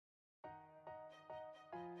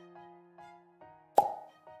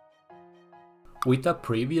With a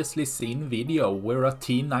previously seen video where a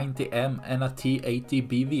T-90M and a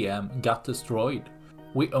T-80BVM got destroyed.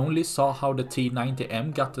 We only saw how the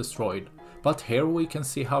T-90M got destroyed, but here we can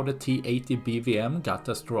see how the T-80BVM got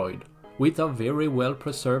destroyed. With a very well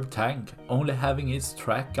preserved tank, only having its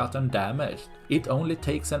track gotten damaged. It only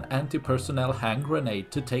takes an anti-personnel hand grenade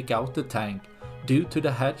to take out the tank, due to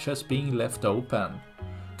the hatches being left open,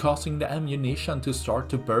 causing the ammunition to start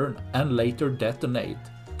to burn and later detonate,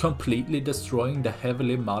 completely destroying the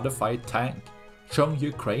heavily modified tank, showing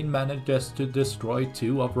Ukraine manages to destroy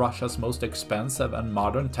two of Russia's most expensive and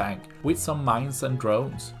modern tank with some mines and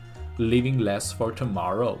drones, leaving less for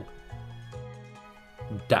tomorrow.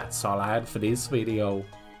 That's all I had for this video.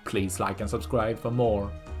 Please like and subscribe for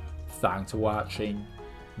more. Thanks for watching.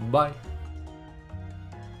 Bye.